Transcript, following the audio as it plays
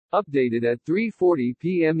Updated at 3:40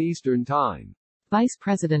 p.m. Eastern Time. Vice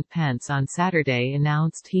President Pence on Saturday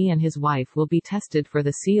announced he and his wife will be tested for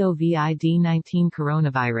the COVID-19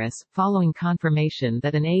 coronavirus, following confirmation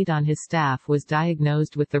that an aide on his staff was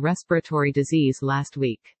diagnosed with the respiratory disease last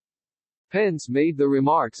week. Pence made the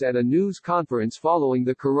remarks at a news conference following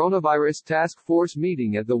the coronavirus task force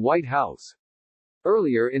meeting at the White House.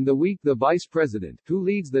 Earlier in the week, the vice president, who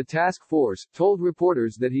leads the task force, told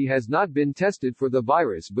reporters that he has not been tested for the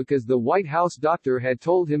virus because the White House doctor had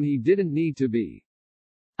told him he didn't need to be.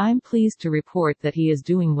 "I'm pleased to report that he is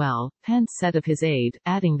doing well," Pence said of his aide,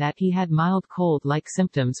 adding that he had mild cold-like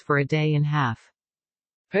symptoms for a day and a half.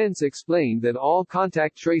 Pence explained that all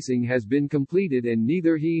contact tracing has been completed and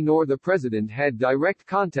neither he nor the president had direct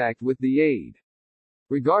contact with the aide.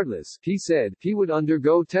 Regardless, he said, he would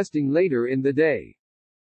undergo testing later in the day.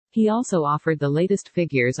 He also offered the latest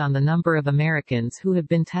figures on the number of Americans who have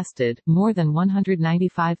been tested. More than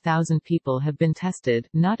 195,000 people have been tested,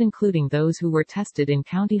 not including those who were tested in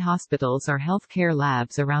county hospitals or health care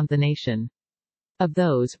labs around the nation. Of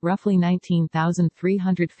those, roughly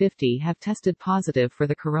 19,350 have tested positive for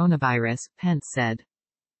the coronavirus, Pence said.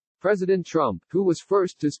 President Trump, who was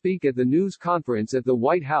first to speak at the news conference at the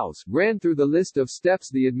White House, ran through the list of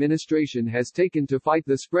steps the administration has taken to fight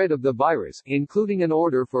the spread of the virus, including an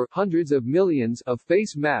order for hundreds of millions of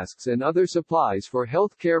face masks and other supplies for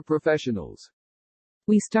healthcare professionals.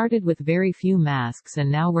 "We started with very few masks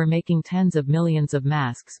and now we're making tens of millions of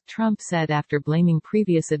masks," Trump said after blaming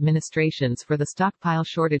previous administrations for the stockpile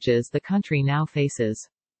shortages the country now faces.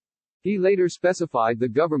 He later specified the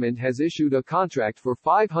government has issued a contract for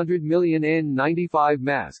 500 million N95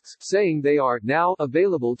 masks, saying they are now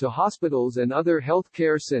available to hospitals and other health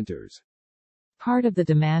care centers. Part of the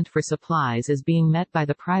demand for supplies is being met by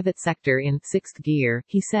the private sector in sixth gear,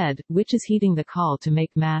 he said, which is heeding the call to make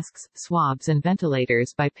masks, swabs and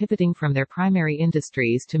ventilators by pivoting from their primary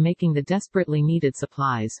industries to making the desperately needed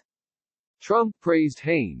supplies. Trump praised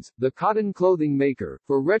Hanes, the cotton clothing maker,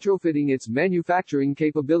 for retrofitting its manufacturing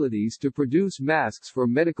capabilities to produce masks for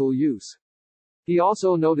medical use. He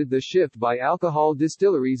also noted the shift by alcohol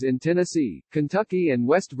distilleries in Tennessee, Kentucky and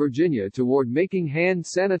West Virginia toward making hand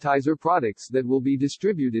sanitizer products that will be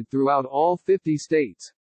distributed throughout all 50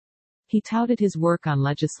 states. He touted his work on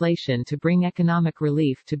legislation to bring economic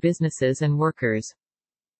relief to businesses and workers.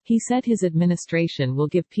 He said his administration will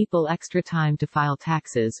give people extra time to file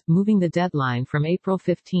taxes, moving the deadline from April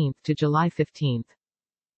 15 to July 15.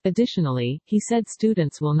 Additionally, he said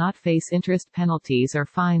students will not face interest penalties or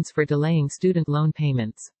fines for delaying student loan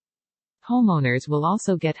payments. Homeowners will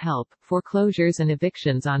also get help. Foreclosures and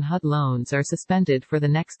evictions on HUD loans are suspended for the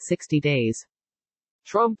next 60 days.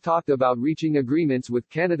 Trump talked about reaching agreements with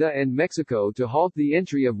Canada and Mexico to halt the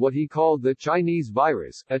entry of what he called the Chinese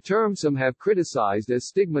virus, a term some have criticized as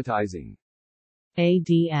stigmatizing.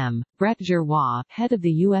 ADM. Brett Giroir, head of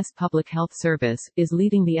the U.S. Public Health Service, is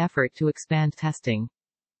leading the effort to expand testing.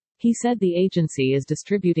 He said the agency is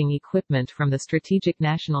distributing equipment from the Strategic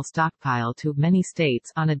National Stockpile to many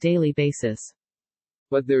states on a daily basis.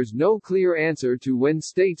 But there's no clear answer to when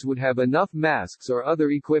states would have enough masks or other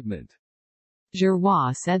equipment.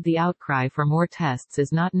 Giroir said the outcry for more tests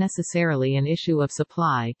is not necessarily an issue of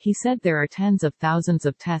supply. He said there are tens of thousands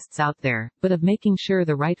of tests out there, but of making sure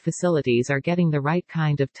the right facilities are getting the right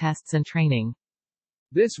kind of tests and training.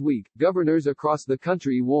 This week, governors across the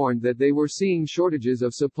country warned that they were seeing shortages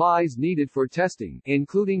of supplies needed for testing,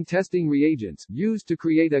 including testing reagents, used to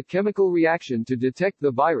create a chemical reaction to detect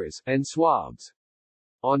the virus, and swabs.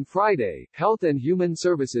 On Friday, Health and Human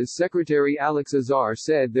Services Secretary Alex Azar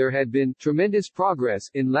said there had been tremendous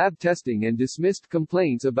progress in lab testing and dismissed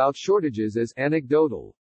complaints about shortages as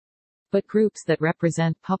anecdotal. But groups that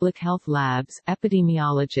represent public health labs,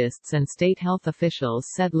 epidemiologists and state health officials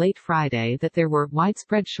said late Friday that there were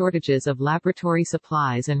widespread shortages of laboratory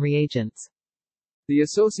supplies and reagents. The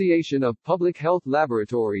Association of Public Health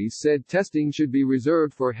Laboratories said testing should be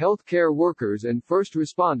reserved for health care workers and first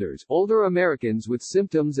responders, older Americans with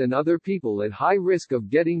symptoms and other people at high risk of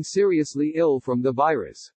getting seriously ill from the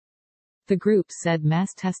virus. The group said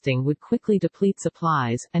mass testing would quickly deplete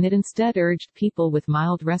supplies, and it instead urged people with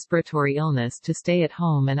mild respiratory illness to stay at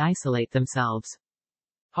home and isolate themselves.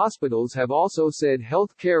 Hospitals have also said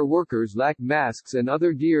health care workers lack masks and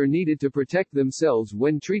other gear needed to protect themselves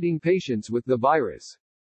when treating patients with the virus.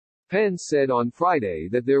 Pence said on Friday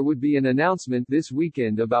that there would be an announcement this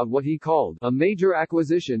weekend about what he called a major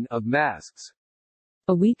acquisition of masks.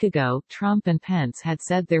 A week ago, Trump and Pence had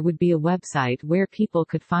said there would be a website where people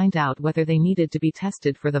could find out whether they needed to be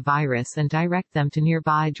tested for the virus and direct them to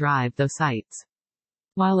nearby drive-through sites.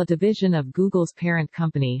 While a division of Google's parent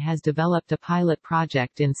company has developed a pilot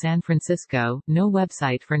project in San Francisco, no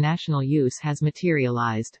website for national use has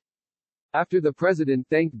materialized. After the president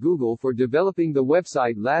thanked Google for developing the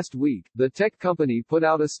website last week, the tech company put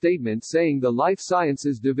out a statement saying the Life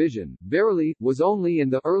Sciences division, Verily, was only in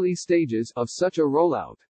the early stages of such a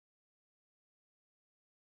rollout.